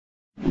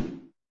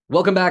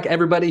Welcome back,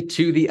 everybody,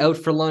 to the Out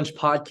for Lunch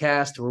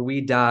podcast, where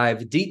we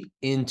dive deep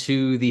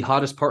into the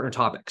hottest partner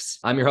topics.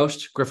 I'm your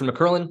host, Griffin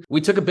McCurlin.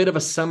 We took a bit of a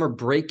summer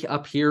break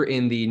up here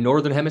in the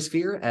Northern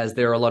Hemisphere, as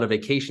there are a lot of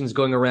vacations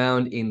going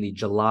around in the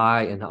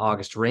July and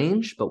August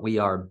range, but we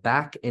are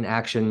back in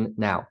action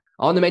now.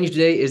 On the menu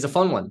today is a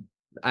fun one,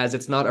 as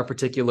it's not a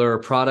particular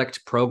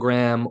product,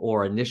 program,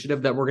 or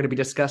initiative that we're going to be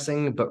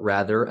discussing, but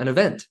rather an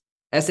event.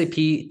 SAP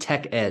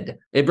TechEd.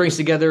 It brings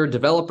together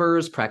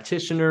developers,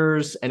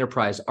 practitioners,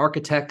 enterprise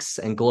architects,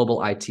 and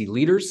global IT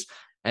leaders,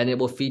 and it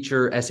will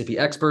feature SAP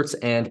experts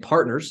and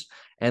partners,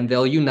 and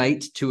they'll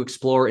unite to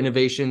explore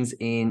innovations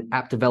in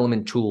app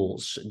development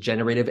tools,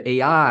 generative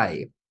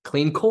AI,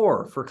 clean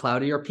core for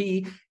cloud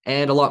ERP,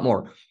 and a lot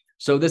more.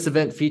 So this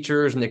event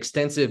features an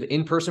extensive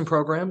in-person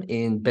program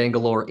in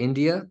Bangalore,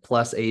 India,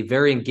 plus a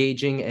very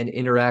engaging and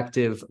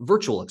interactive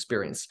virtual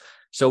experience.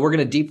 So we're going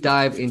to deep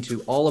dive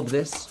into all of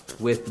this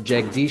with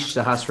Jagdish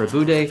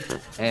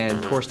Sahasrabuddhe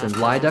and Torsten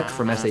Leiduk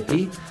from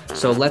SAP.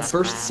 So let's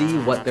first see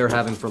what they're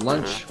having for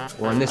lunch,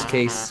 or in this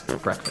case,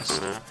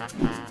 breakfast.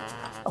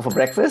 For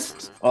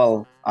breakfast?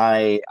 Well,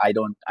 I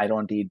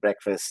don't eat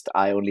breakfast.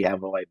 I only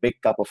have my big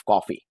cup of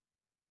coffee,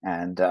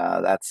 and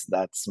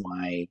that's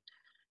my,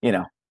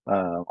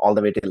 all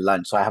the way till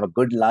lunch. So I have a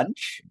good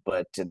lunch,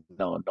 but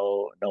no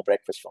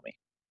breakfast for me.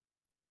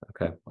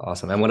 Okay,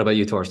 awesome. And what about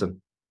you, Torsten?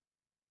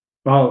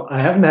 Well,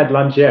 I haven't had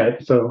lunch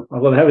yet, so I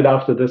will have it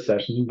after this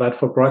session. But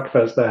for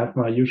breakfast, I have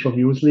my usual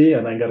muesli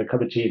and I got a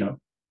cappuccino.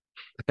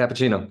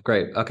 Cappuccino,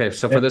 great. Okay,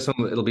 so for this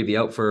one, it'll be the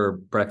Out for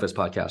Breakfast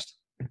podcast.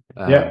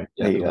 Yeah,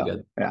 there you really go.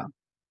 Good. Yeah.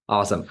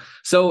 Awesome.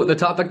 So the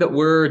topic that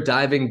we're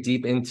diving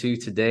deep into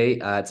today,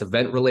 it's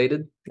event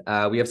related.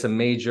 We have some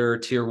major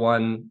tier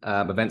one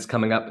events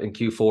coming up in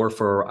Q4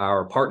 for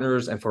our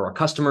partners and for our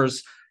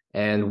customers.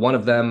 And one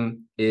of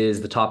them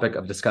is the topic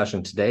of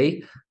discussion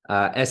today,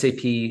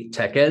 SAP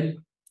TechEd.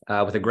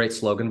 With a great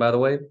slogan, by the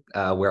way,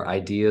 where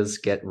ideas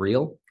get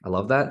real. I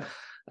love that.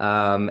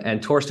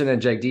 And Torsten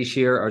and Jagdish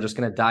here are just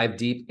going to dive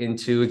deep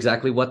into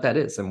exactly what that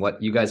is and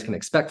what you guys can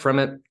expect from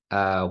it,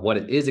 what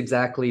it is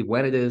exactly,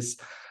 when it is.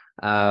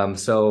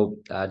 So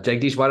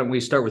Jagdish, why don't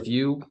we start with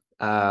you?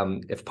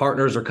 If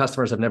partners or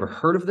customers have never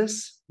heard of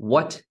this,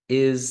 what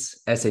is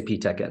SAP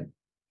TechEd?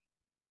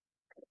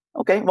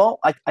 Okay,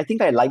 well, I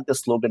think I like the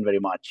slogan very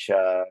much,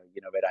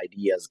 where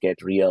ideas get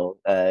real,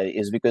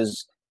 is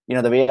because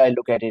the way I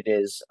look at it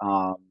is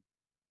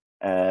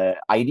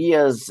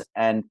ideas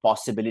and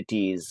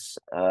possibilities,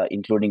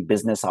 including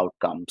business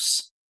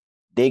outcomes,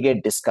 they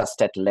get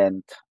discussed at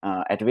length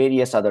at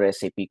various other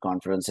SAP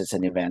conferences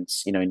and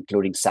events,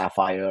 including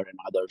Sapphire and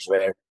others,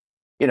 where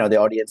the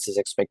audience is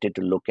expected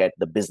to look at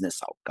the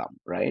business outcome,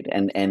 right?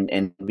 And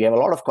we have a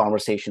lot of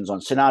conversations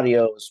on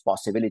scenarios,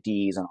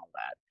 possibilities, and all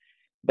that.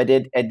 But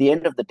at the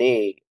end of the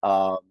day,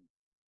 to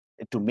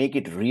make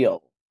it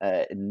real,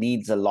 it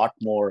needs a lot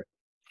more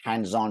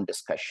hands-on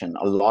discussion,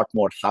 a lot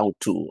more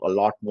how-to, a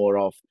lot more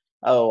of,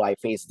 I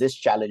faced this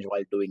challenge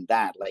while doing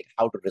that, like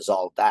how to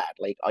resolve that,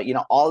 like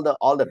all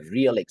the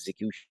real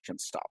execution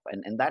stuff,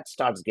 and that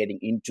starts getting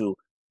into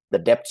the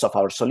depths of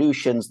our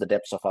solutions, the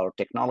depths of our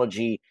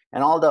technology,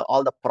 and all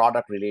the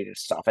product related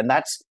stuff. And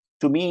that's,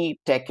 to me,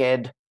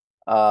 TechEd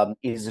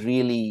is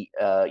really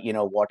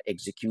what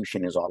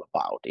execution is all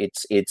about.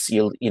 It's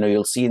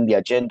you'll see in the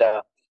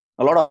agenda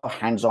a lot of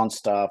hands-on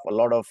stuff, a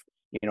lot of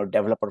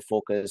developer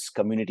focus,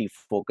 community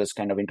focus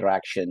kind of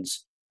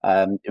interactions,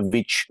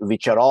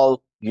 which are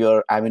all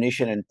your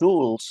ammunition and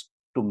tools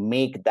to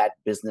make that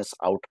business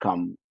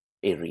outcome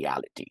a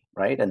reality,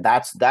 right? And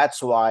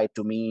that's why,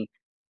 to me,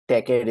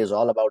 TechEd is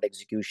all about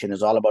execution,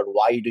 is all about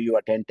why do you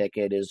attend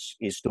TechEd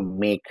is to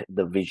make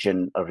the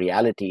vision a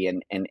reality,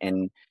 and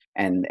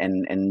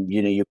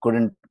you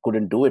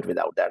couldn't do it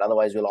without that.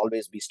 Otherwise, we'll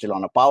always be still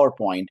on a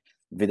PowerPoint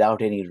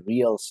without any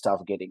real stuff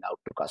getting out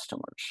to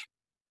customers.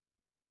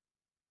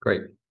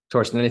 Great.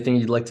 Torsten, anything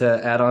you'd like to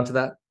add on to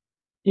that?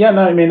 Yeah,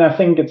 no, I mean, I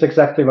think it's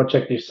exactly what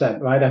Jagdish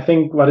said, right? I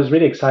think what is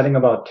really exciting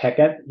about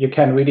TechEd, you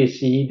can really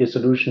see the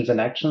solutions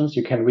and actions.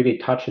 You can really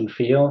touch and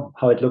feel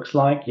how it looks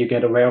like. You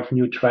get aware of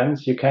new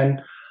trends. You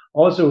can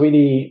also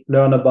really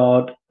learn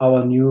about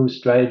our new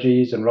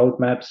strategies and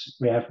roadmaps.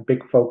 We have a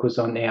big focus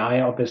on AI,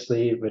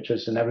 obviously, which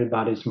is in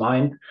everybody's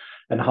mind,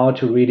 and how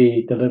to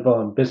really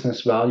deliver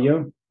business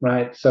value,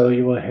 right? So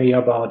you will hear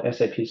about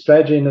SAP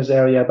strategy in this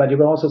area, but you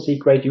will also see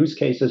great use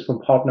cases from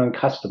partner and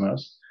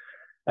customers.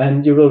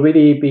 And you will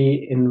really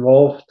be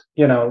involved,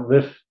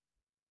 with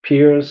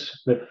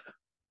peers, with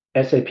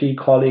SAP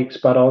colleagues,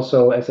 but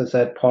also, as I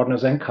said,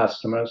 partners and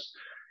customers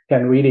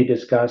can really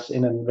discuss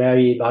in a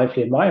very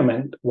lively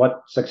environment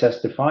what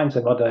success defines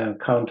and what the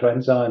current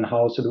trends are and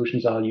how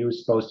solutions are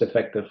used most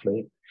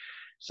effectively.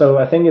 So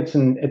I think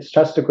it's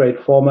just a great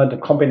format, a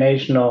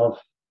combination of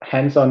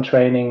hands-on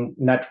training,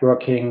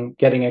 networking,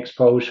 getting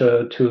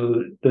exposure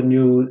to the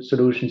new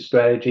solution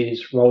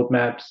strategies,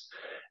 roadmaps,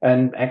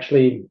 and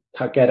actually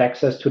get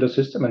access to the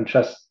system and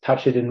just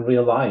touch it in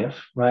real life,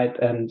 right?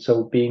 And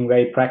so being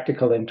very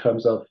practical in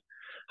terms of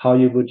how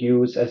you would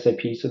use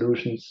SAP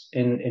solutions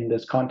in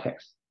this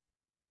context.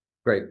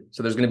 Great.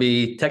 So there's going to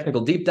be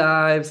technical deep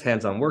dives,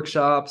 hands-on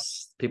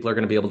workshops. People are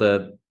going to be able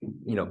to,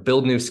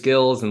 build new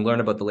skills and learn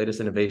about the latest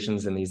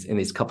innovations in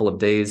these couple of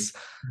days,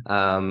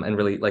 and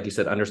really, like you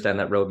said, understand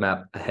that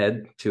roadmap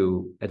ahead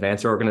to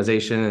advance your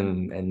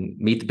organization and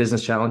meet the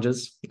business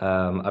challenges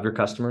of your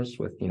customers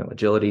with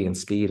agility and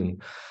speed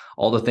and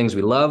all the things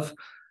we love.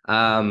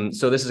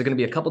 So this is going to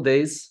be a couple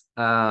days.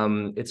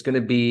 It's going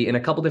to be in a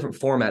couple different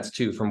formats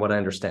too, from what I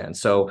understand.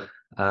 So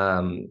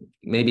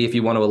maybe if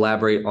you want to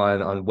elaborate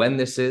on when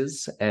this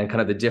is and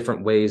kind of the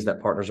different ways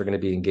that partners are going to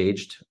be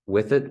engaged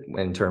with it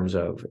in terms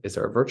of, is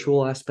there a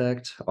virtual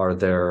aspect? Are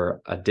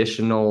there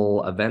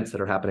additional events that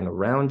are happening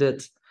around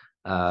it?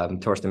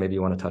 Torsten, maybe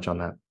you want to touch on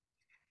that.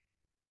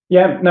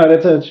 Yeah, no,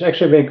 that's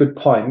actually a very good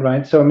point,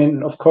 right? So, I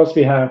mean, of course,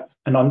 we have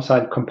an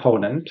on-site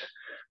component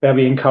where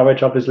we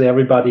encourage, obviously,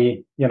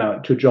 everybody,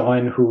 to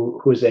join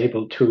who is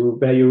able to,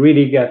 where you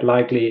really get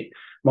likely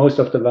most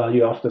of the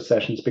value of the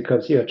sessions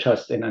because you're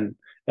just in an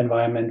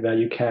environment where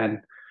you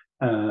can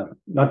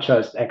not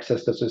just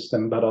access the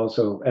system, but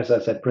also, as I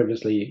said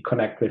previously,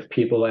 connect with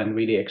people and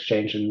really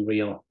exchange in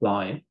real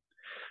life.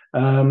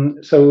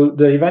 So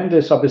the event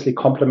is obviously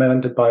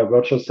complemented by a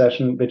virtual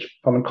session, which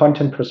from a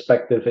content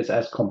perspective is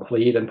as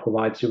complete and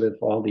provides you with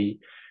all the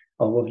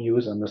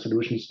overviews on the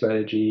solution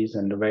strategies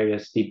and the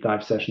various deep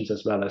dive sessions,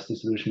 as well as the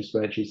solution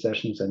strategy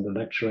sessions and the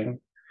lecturing.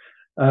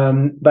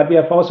 But we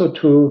have also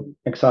two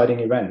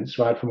exciting events,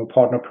 right? From a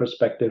partner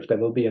perspective, there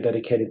will be a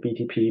dedicated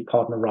BTP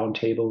partner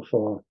roundtable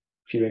for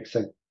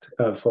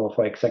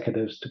for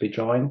executives to be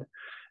joined.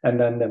 And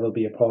then there will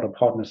be a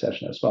partner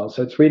session as well.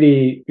 So it's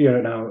really,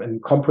 now a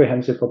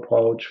comprehensive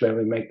approach where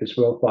we make this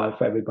worthwhile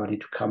for everybody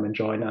to come and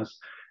join us.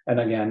 And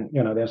again,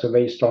 there's a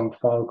very strong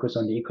focus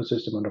on the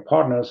ecosystem and the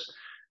partners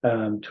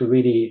to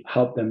really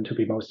help them to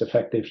be most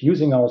effective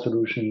using our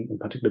solution, in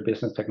particular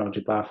business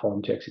technology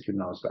platform, to execute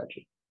on our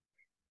strategy.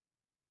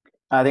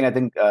 I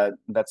think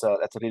that's a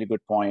really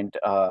good point.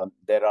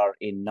 There are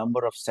a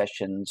number of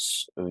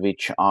sessions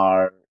which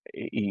are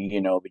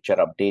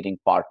updating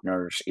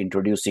partners,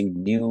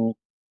 introducing new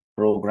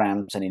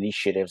programs and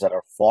initiatives that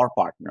are for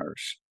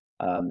partners,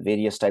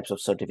 various types of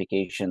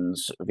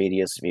certifications,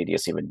 various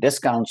even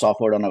discounts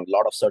offered on a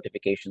lot of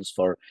certifications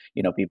for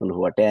people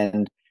who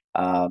attend.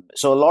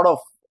 So a lot of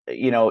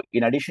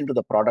in addition to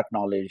the product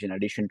knowledge, in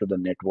addition to the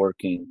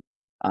networking,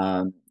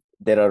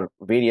 there are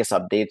various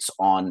updates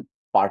on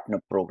partner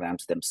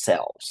programs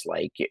themselves,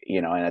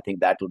 and I think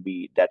that will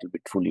be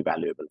truly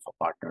valuable for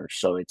partners.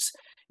 So it's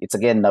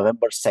again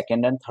November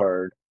 2nd and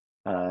 3rd,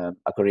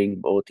 occurring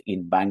both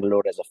in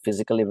Bangalore as a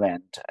physical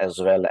event as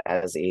well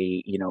as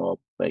a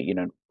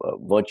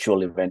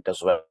virtual event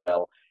as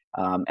well.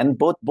 And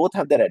both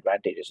have their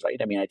advantages,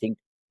 right? I mean, I think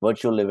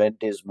virtual event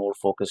is more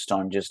focused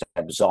on just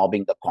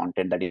absorbing the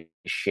content that is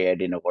shared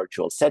in a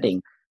virtual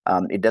setting.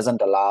 It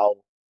doesn't allow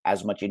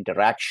as much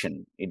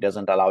interaction. It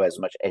doesn't allow as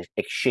much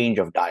exchange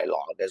of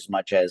dialogue, as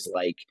much as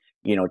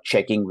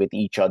checking with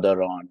each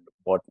other on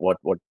what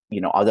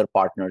other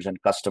partners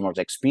and customers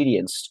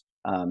experienced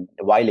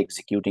while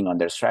executing on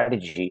their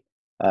strategy.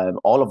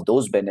 All of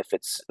those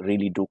benefits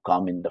really do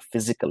come in the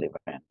physical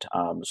event.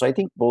 So I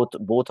think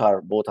both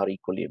are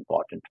equally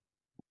important.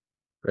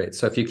 Great.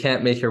 So if you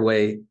can't make your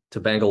way to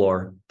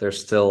Bangalore, there's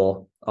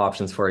still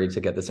options for you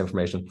to get this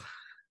information.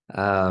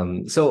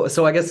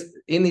 So I guess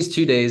in these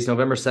 2 days,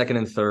 November 2nd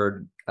and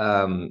 3rd,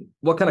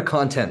 what kind of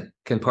content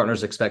can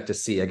partners expect to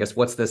see? I guess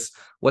what's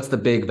the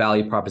big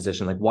value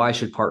proposition? Like, why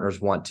should partners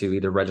want to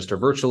either register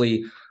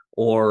virtually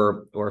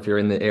or if you're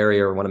in the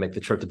area or want to make the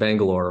trip to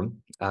Bangalore,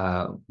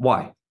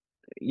 why?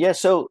 Yeah,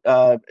 so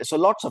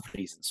lots of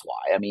reasons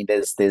why. I mean,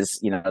 there's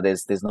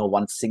no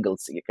one single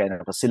kind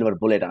of a silver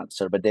bullet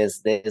answer, but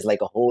there's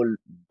like a whole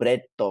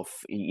breadth of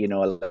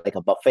like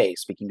a buffet.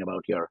 Speaking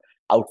about you're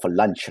out for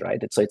lunch,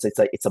 right?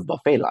 It's a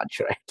buffet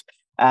lunch, right?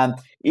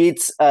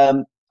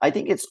 I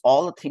think it's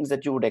all the things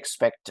that you would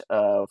expect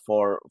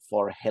for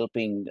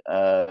helping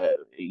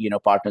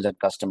partners and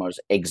customers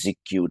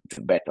execute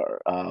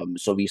better.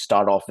 So we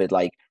start off with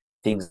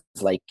things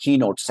like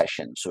keynote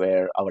sessions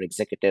where our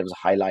executives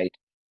highlight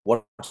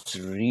what's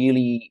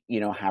really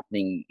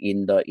happening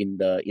in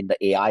the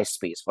AI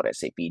space for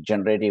SAP,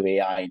 generative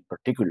AI in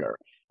particular.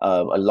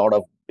 A lot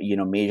of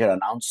major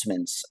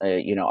announcements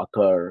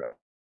occur,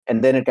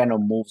 and then it kind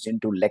of moves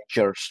into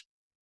lectures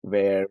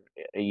where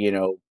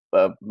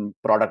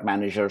product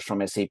managers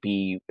from SAP,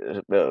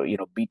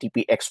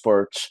 BTP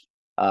experts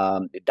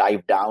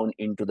dive down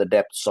into the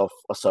depths of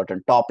a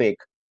certain topic.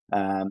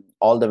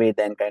 All the way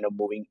then kind of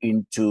moving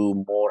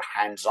into more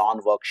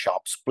hands-on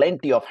workshops,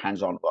 plenty of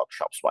hands-on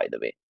workshops, by the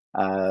way,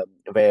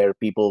 where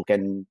people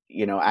can,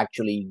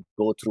 actually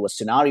go through a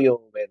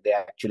scenario where they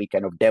actually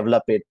kind of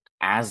develop it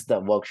as the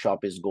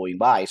workshop is going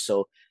by.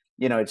 So,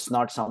 it's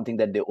not something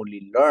that they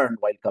only learn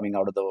while coming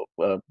out of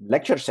the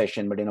lecture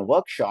session, but in a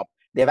workshop,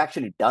 they've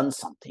actually done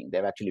something.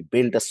 They've actually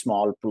built a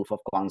small proof of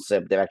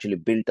concept. They've actually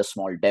built a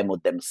small demo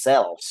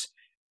themselves.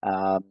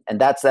 And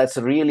that's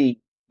really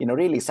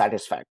really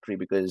satisfactory,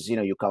 because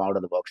you come out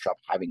of the workshop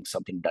having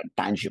something done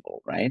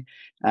tangible, right?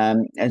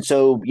 And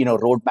so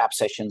roadmap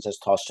sessions, as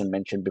Thorsten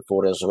mentioned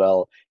before as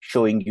well,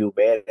 showing you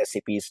where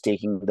SAP is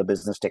taking the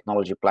business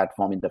technology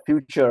platform in the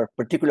future,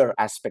 particular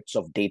aspects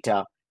of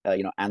data,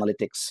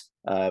 analytics,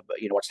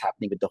 what's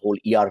happening with the whole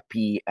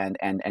ERP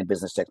and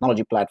business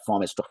technology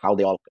platform as to how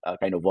they all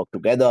kind of work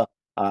together.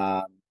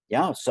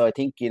 So I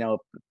think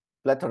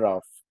plethora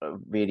of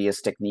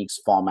various techniques,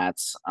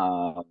 formats,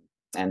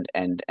 and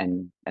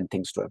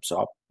things to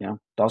absorb.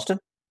 Thorsten?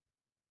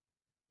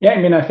 Yeah,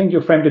 I mean, I think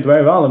you framed it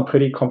very well and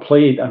pretty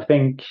complete. I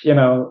think,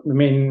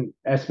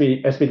 as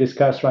we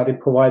discussed, right,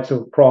 it provides a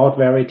broad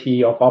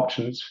variety of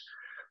options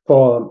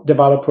for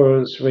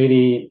developers,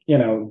 really,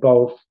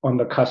 both on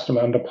the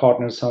customer and the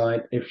partner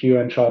side. If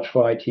you're in charge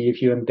for IT,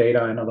 if you're in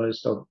data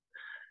analyst, or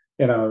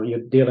you're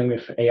dealing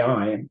with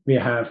AI, we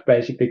have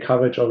basically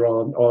coverage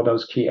around all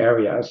those key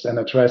areas and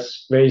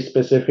address very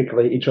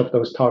specifically each of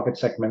those target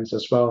segments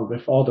as well,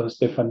 with all those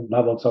different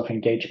levels of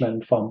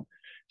engagement, from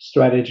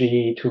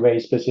strategy to very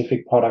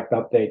specific product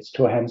updates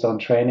to hands-on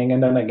training.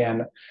 And then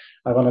again,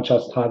 I want to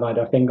just highlight,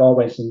 I think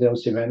always in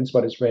those events,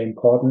 what is very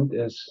important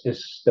is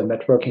the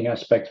networking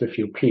aspect with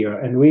your peer,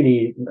 and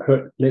really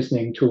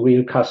listening to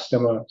real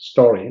customer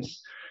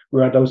stories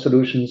where those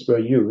solutions were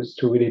used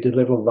to really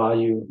deliver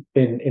value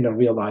in a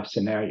real life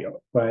scenario,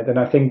 right? And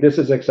I think this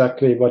is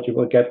exactly what you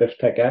will get with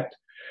TechEd.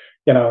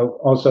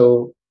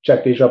 Also,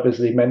 Jagdish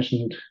obviously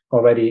mentioned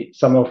already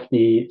some of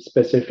the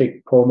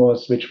specific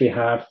promos which we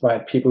have,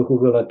 right? People who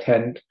will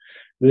attend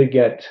will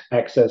get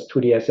access to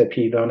the SAP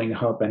Learning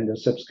Hub and the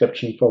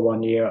subscription for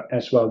 1 year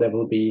as well. There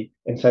will be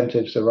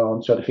incentives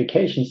around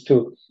certifications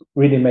to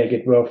really make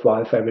it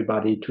worthwhile for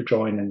everybody to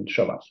join and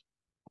show up.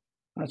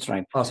 That's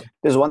right. Awesome.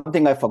 There's one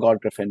thing I forgot,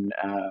 Griffin,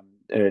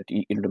 to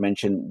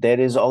mention. There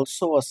is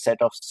also a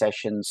set of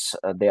sessions.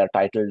 They are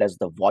titled as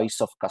the Voice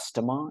of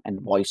Customer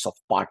and Voice of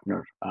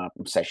Partner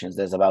sessions.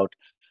 There's about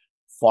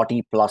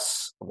 40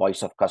 plus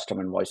Voice of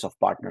Customer and Voice of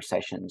Partner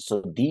sessions.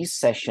 So these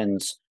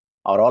sessions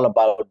are all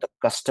about the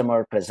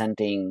customer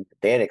presenting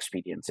their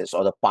experiences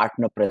or the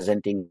partner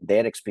presenting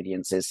their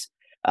experiences.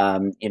 How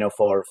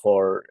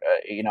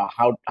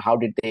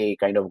did they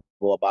kind of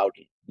go about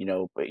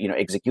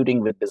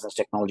executing with business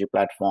technology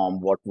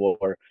platform? What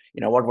were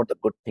the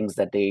good things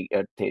that they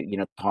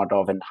thought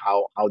of, and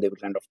how they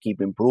would kind of keep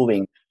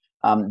improving.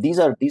 These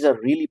are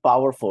really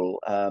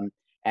powerful.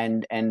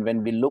 And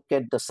when we look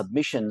at the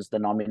submissions, the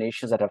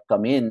nominations that have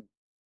come in,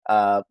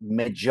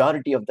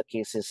 majority of the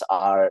cases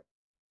are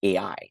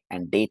AI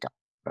and data,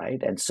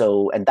 right? And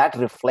that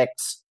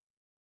reflects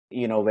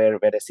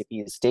where SAP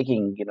is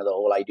taking the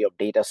whole idea of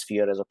data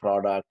sphere as a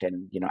product,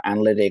 and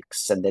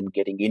analytics, and then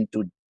getting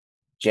into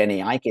Gen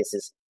AI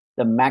cases.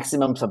 The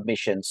maximum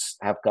submissions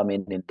have come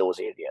in those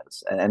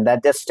areas, and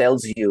that just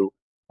tells you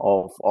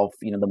of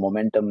the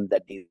momentum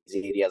that these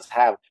areas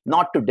have.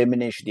 Not to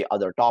diminish the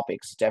other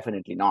topics,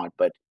 definitely not,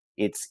 but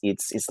it's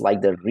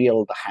like the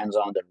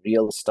hands-on, the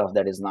real stuff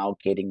that is now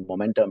getting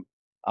momentum.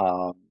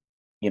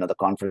 The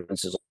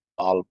conference is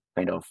all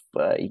kind of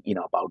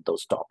about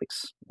those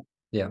topics.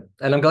 Yeah,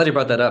 and I'm glad you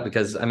brought that up,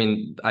 because I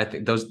mean, I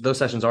think those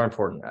sessions are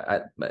important.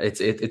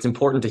 It's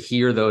important to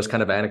hear those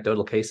kind of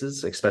anecdotal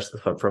cases, especially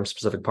from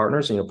specific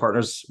partners.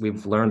 Partners,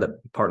 we've learned that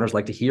partners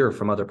like to hear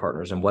from other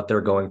partners and what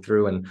they're going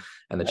through and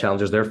the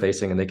challenges they're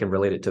facing, and they can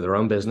relate it to their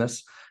own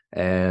business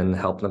and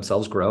help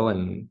themselves grow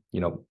and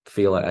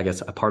feel, I guess,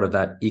 a part of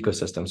that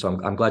ecosystem. So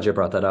I'm glad you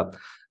brought that up.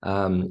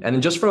 And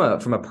then just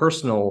from a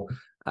personal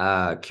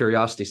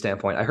curiosity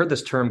standpoint, I heard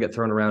this term get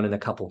thrown around in a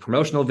couple of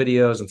promotional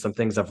videos and some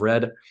things I've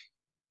read.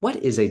 What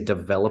is a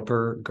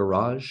developer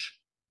garage?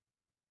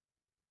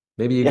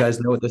 Maybe you guys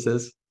know what this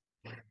is.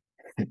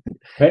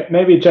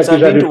 Maybe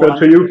Jackie, I refer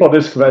to you for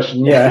this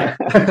question. Yeah.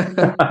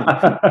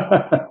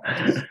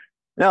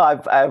 No,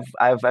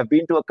 I've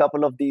been to a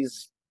couple of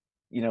these,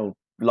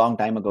 long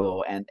time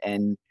ago, and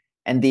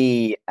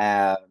the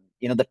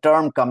the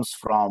term comes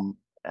from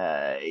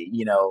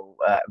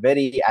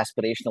very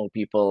aspirational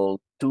people,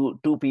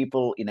 two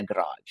people in a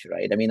garage,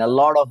 right? I mean, a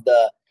lot of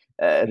the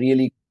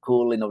really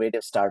cool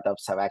innovative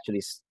startups have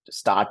actually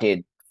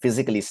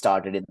physically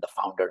started in the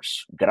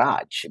founder's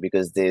garage,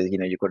 because they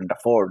you couldn't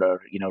afford a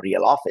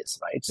real office,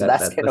 right? So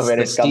that's kind of where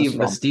it comes from.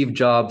 The Steve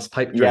Jobs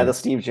pipe dream. Yeah, the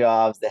Steve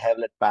Jobs, the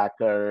Hewlett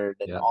Packard,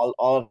 and all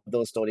of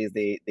those stories,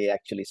 they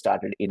actually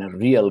started in a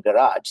real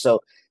garage. So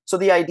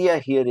the idea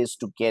here is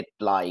to get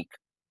like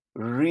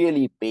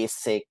really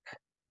basic,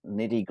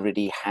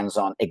 nitty-gritty,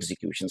 hands-on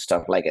execution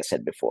stuff, like I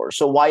said before.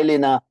 So while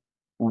in a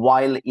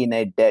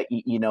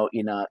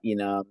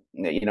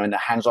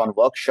hands-on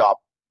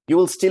workshop, you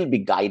will still be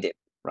guided,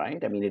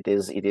 right? I mean, it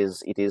is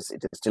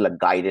still a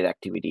guided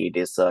activity. It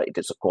is a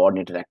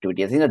coordinated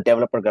activity. I think the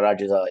developer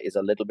garage is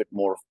a little bit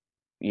more,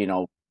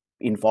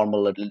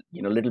 informal,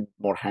 little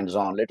more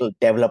hands-on, little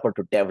developer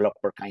to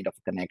developer kind of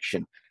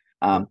connection.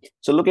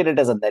 So look at it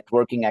as a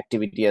networking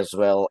activity, as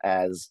well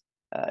as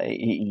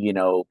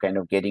kind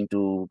of getting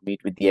to meet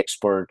with the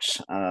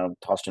experts.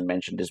 Thorsten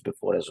mentioned this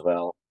before as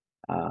well.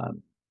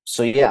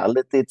 So yeah,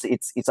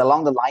 it's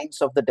along the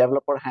lines of the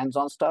developer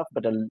hands-on stuff,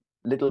 but a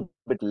little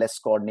bit less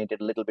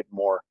coordinated, a little bit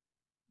more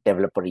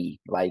developer-y,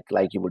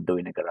 like you would do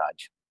in a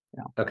garage.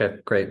 Yeah. Okay,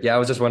 great. Yeah, I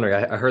was just wondering.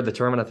 I heard the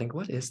term and I think,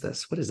 what is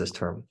this? What is this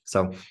term?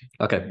 So,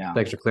 okay, Yeah.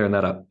 thanks for clearing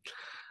that up.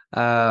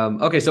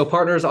 Okay, so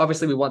partners,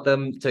 obviously, we want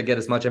them to get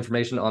as much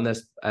information on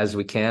this as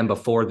we can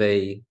before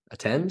they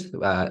attend.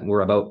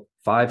 We're about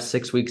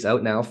 5-6 weeks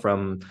out now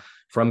from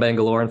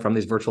Bangalore and from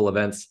these virtual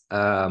events.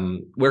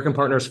 Where can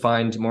partners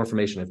find more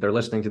information if they're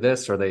listening to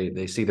this, or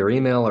they see their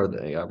email or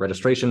the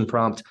registration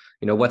prompt?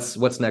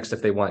 What's next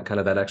if they want kind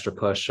of that extra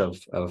push of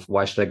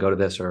why should I go to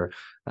this, or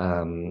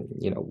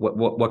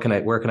where can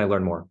I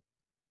learn more?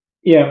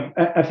 Yeah,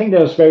 I think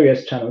there's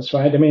various channels,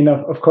 right? I mean,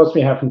 of course,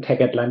 we have a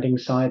TechEd landing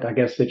site, I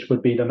guess, which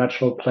would be the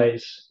natural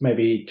place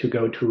maybe to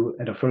go to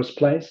in the first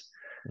place.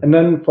 And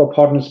then for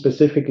partners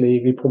specifically,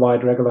 we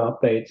provide regular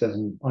updates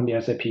on the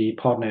SAP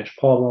Partner Edge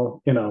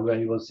portal, where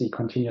you will see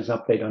continuous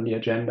update on the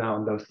agenda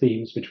on those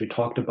themes which we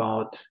talked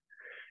about.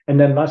 And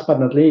then last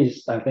but not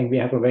least, I think we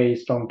have a very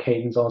strong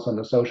cadence also on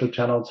the social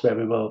channels where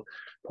we will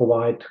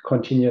provide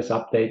continuous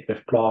update with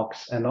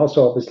blogs. And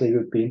also, obviously, it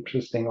would be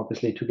interesting,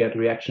 obviously, to get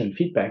reaction and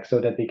feedback so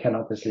that we can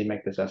obviously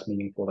make this as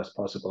meaningful as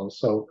possible.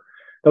 So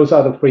those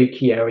are the 3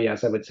 key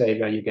areas, I would say,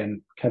 where you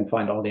can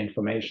find all the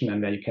information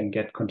and where you can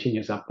get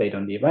continuous update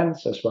on the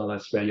events, as well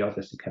as where you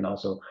obviously can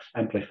also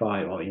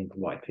amplify or even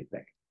provide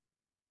feedback.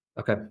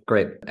 Okay,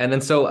 great. And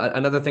then so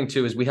another thing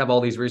too is we have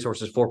all these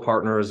resources for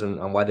partners and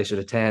on why they should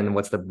attend and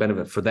what's the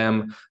benefit for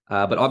them.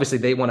 But obviously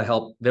they want to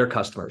help their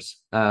customers.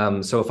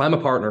 So if I'm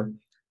a partner,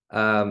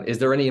 is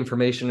there any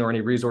information or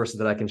any resources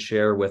that I can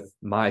share with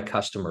my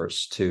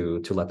customers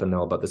to let them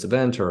know about this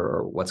event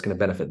or what's going to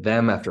benefit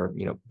them after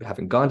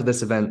having gone to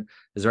this event?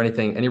 Is there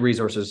any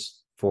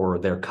resources for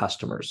their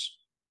customers?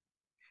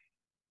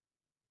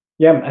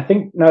 Yeah, I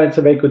think no, it's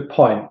a very good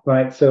point,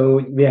 right?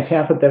 So we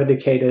have a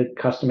dedicated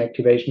custom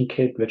activation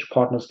kit which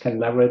partners can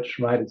leverage,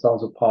 right? It's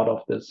also part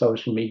of the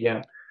social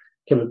media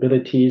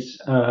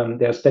capabilities.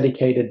 There's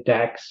dedicated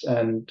decks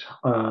and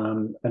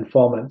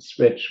formats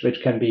which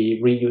can be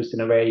reused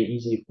in a very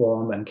easy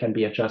form and can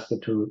be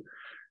adjusted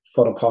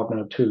for the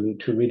partner to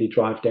really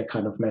drive their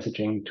kind of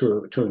messaging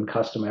to a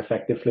customer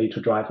effectively, to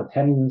drive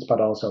attendance,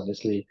 but also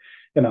obviously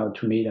to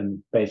meet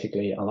and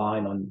basically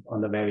align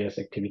on the various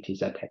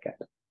activities at TechEd.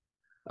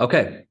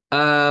 Okay.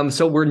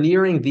 So we're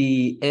nearing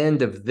the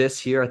end of this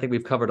here. I think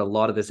we've covered a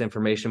lot of this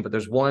information, but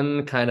there's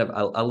one kind of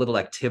a little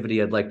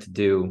activity I'd like to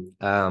do.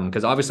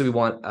 Because obviously we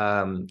want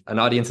an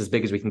audience as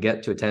big as we can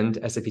get to attend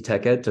SAP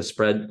TechEd to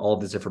spread all of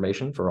this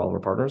information for all of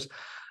our partners.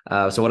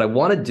 So what I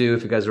want to do,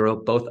 if you guys are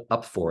both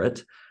up for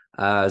it,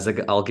 is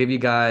I'll give you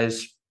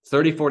guys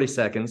 30-40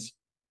 seconds.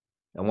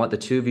 I want the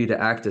two of you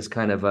to act as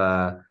kind of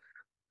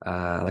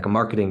like a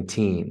marketing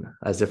team,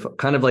 as if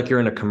kind of like you're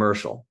in a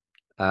commercial.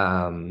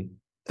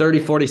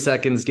 30-40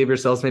 seconds, give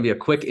yourselves maybe a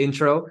quick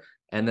intro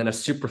and then a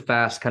super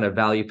fast kind of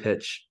value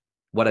pitch,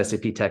 what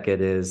SAP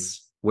TechEd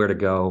is, where to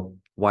go,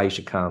 why you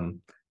should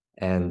come,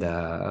 and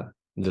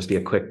just be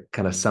a quick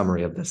kind of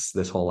summary of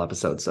this whole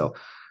episode. So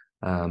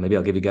maybe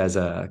I'll give you guys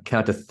a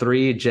count to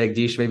 3.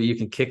 Jagdish, maybe you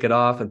can kick it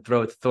off and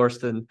throw it to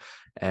Thorsten,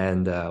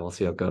 and we'll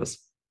see how it goes.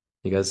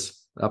 You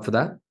guys up for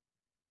that?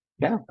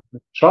 Yeah,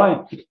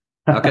 try.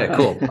 Okay,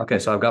 cool. Okay,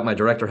 so I've got my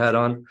director hat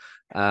on.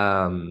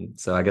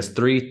 So I guess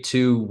 3,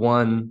 2,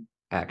 1,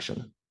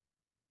 action.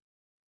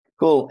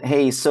 Cool.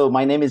 Hey, so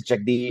my name is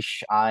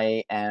Jagdish.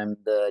 I am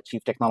the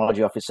Chief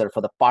Technology Officer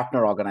for the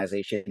partner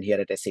organization here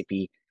at SAP.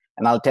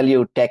 And I'll tell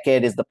you,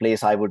 TechEd is the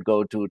place I would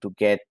go to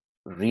get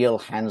real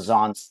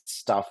hands-on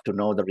stuff, to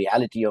know the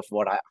reality of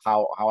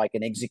how I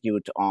can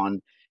execute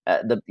on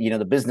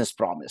the business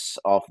promise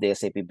of the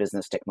SAP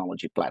Business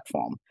Technology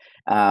Platform.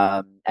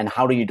 And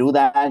how do you do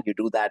that? You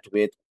do that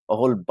with a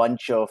whole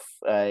bunch of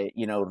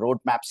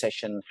roadmap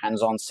session,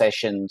 hands-on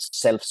sessions,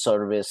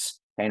 self-service,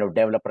 kind of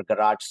developer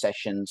garage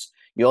sessions.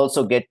 You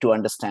also get to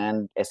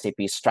understand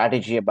SAP's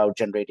strategy about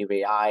generative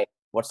AI,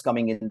 what's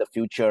coming in the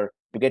future.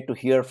 You get to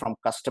hear from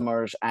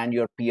customers and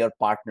your peer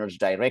partners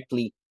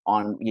directly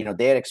on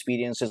their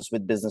experiences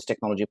with Business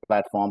Technology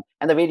Platform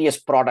and the various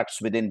products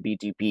within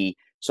BTP.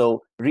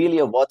 So really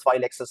a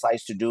worthwhile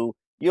exercise to do.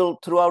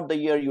 Throughout the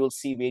year, you will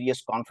see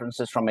various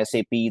conferences from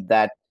SAP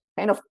that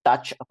kind of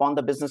touch upon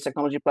the Business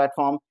Technology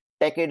Platform.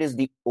 TechEd is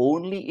the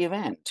only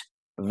event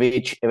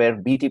where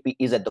BTP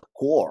is at the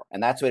core,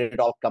 and that's where it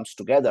all comes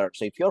together.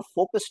 So if you're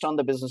focused on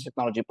the Business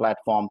Technology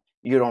Platform,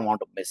 you don't want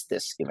to miss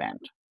this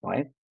event,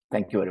 right?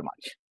 Thank you very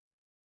much.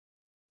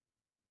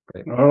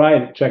 Great. All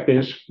right,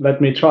 Jagdish,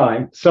 let me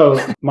try. So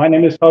my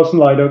name is Thorsten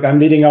Leiduk. I'm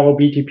leading our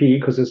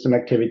BTP ecosystem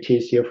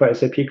activities here for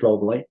SAP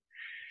globally.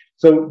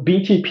 So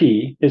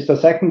BTP is the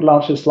second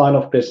largest line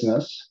of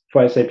business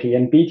for SAP,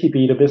 and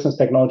BTP, the Business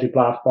Technology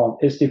Platform,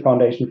 is the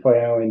foundation for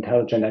our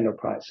intelligent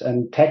enterprise.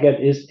 And TechEd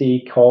is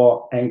the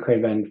core anchor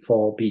event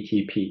for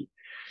BTP.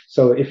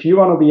 So if you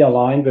want to be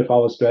aligned with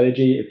our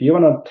strategy, if you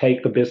want to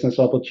take the business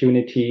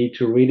opportunity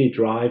to really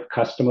drive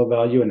customer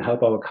value and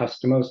help our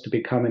customers to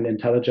become an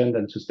intelligent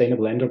and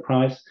sustainable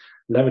enterprise,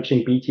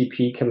 leveraging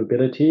BTP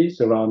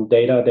capabilities around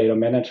data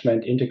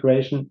management,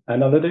 integration,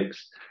 analytics,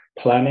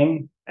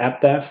 planning,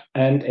 app dev,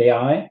 and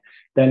AI,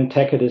 then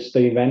TechEd is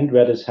the event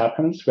where this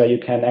happens, where you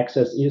can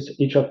access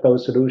each of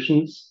those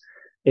solutions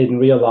in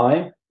real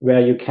life,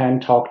 where you can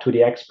talk to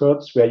the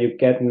experts, where you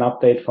get an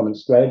update from a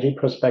strategy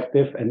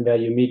perspective, and where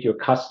you meet your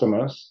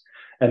customers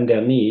and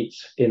their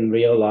needs in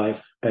real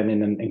life and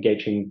in an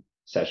engaging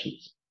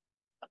sessions.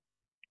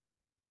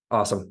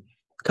 Awesome.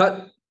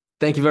 Cut.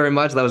 Thank you very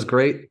much. That was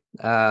great.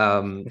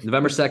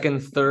 November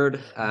 2nd,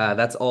 3rd,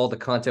 that's all the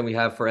content we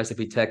have for SAP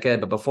TechEd.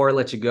 But before I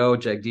let you go,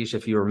 Jagdish,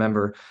 if you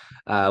remember,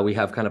 we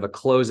have kind of a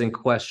closing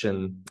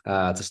question.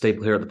 It's a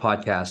staple here at the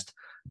podcast.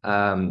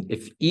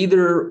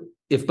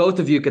 If both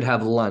of you could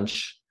have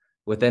lunch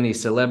with any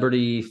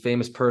celebrity,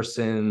 famous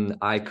person,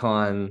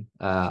 icon,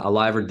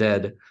 alive or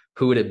dead,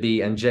 who would it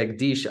be? And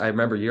Jagdish, I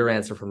remember your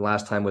answer from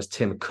last time was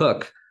Tim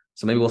Cook.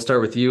 So maybe we'll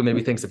start with you.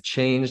 Maybe things have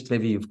changed.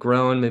 Maybe you've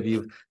grown.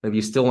 Maybe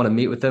you still want to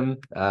meet with him.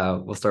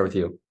 We'll start with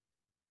you.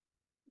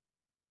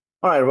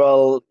 All right.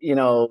 Well,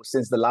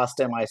 since the last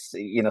time I,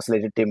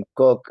 selected Tim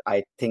Cook,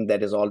 I think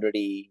that is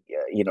already,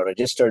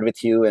 registered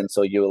with you, and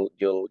so you'll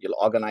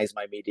organize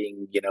my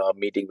meeting, a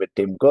meeting with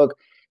Tim Cook.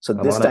 So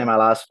this time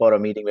I'll ask for a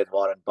meeting with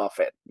Warren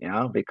Buffett,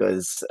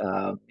 because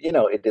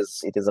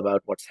it is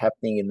about what's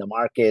happening in the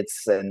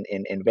markets and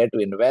where to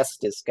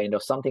invest is kind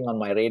of something on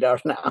my radar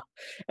now,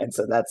 and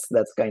so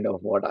that's kind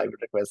of what I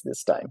would request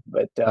this time.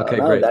 But okay,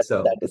 great.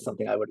 That is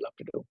something I would love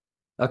to do.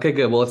 Okay,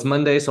 good. Well, it's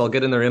Monday, so I'll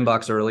get in their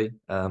inbox early.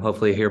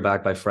 Hopefully, hear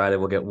back by Friday.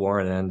 We'll get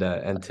Warren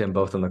and Tim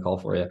both on the call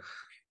for you.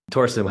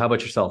 Torsten, how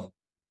about yourself?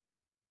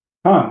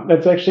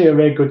 That's actually a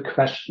very good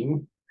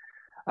question.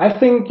 I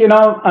think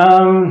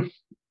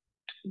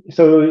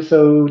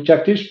so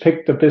Jagdish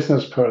picked a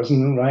business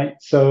person, right?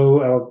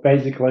 So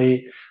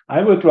basically,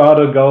 I would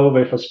rather go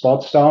with a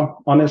sports star,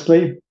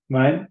 honestly,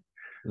 right?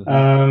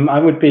 Mm-hmm. I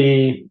would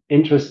be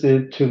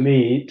interested to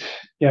meet,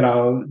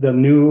 the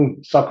new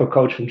soccer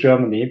coach from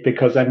Germany,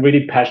 because I'm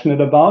really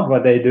passionate about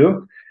what they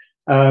do.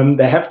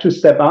 They have to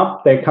step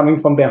up. They're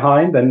coming from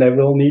behind, and they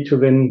will need to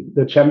win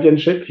the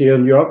championship here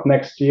in Europe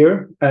next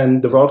year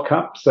and the World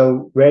Cup.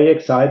 So very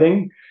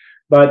exciting.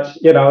 But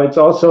it's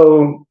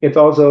also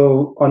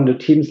on the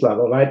teams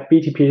level, right?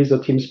 BTP is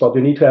a team sport.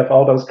 You need to have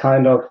all those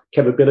kind of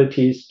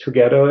capabilities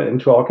together and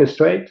to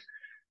orchestrate.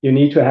 You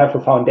need to have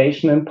a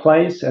foundation in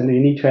place, and you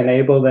need to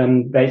enable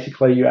then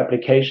basically your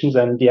applications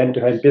and the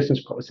end-to-end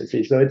business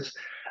processes. So it's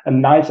a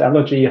nice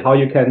analogy how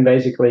you can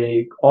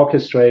basically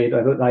orchestrate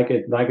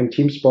like in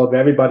team sport where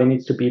everybody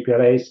needs to be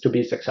placed to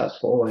be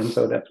successful. And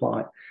so that's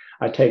why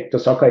I take the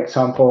soccer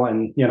example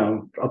and,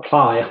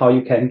 apply how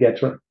you can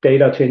get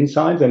data to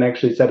insights and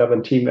actually set up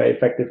a team very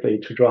effectively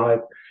to drive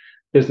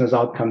business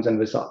outcomes and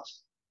results.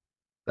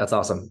 That's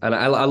awesome. And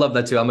I love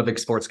that too. I'm a big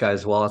sports guy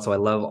as well. So I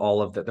love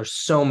all of that. There's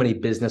so many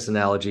business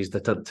analogies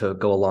that to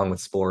go along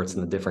with sports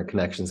and the different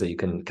connections that you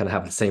can kind of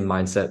have the same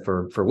mindset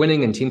for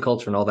winning and team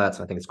culture and all that.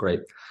 So I think it's great.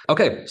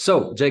 Okay.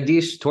 So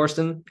Jagdish,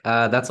 Torsten,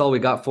 that's all we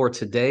got for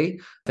today.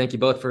 Thank you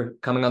both for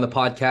coming on the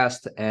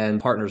podcast, and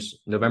partners,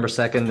 November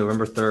 2nd,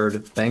 November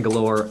 3rd,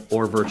 Bangalore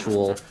or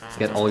virtual.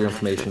 Get all your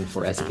information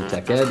for SAP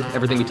TechEd.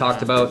 Everything we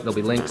talked about, there'll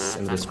be links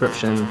in the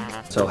description.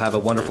 So have a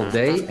wonderful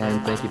day,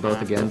 and thank you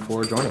both again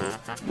for joining.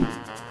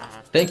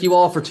 Thank you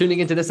all for tuning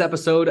into this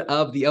episode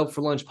of the Out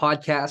for Lunch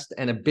podcast,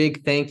 and a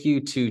big thank you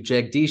to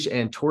Jagdish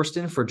and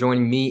Torsten for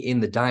joining me in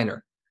the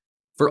diner.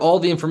 For all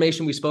the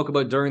information we spoke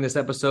about during this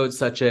episode,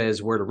 such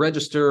as where to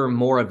register,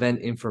 more event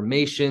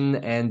information,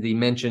 and the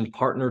mentioned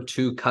Partner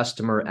to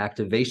Customer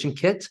Activation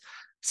Kit,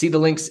 see the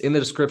links in the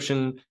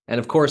description. And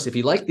of course, if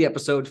you liked the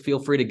episode, feel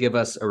free to give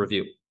us a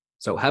review.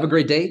 So have a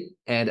great day,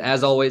 and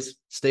as always,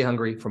 stay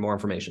hungry for more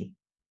information.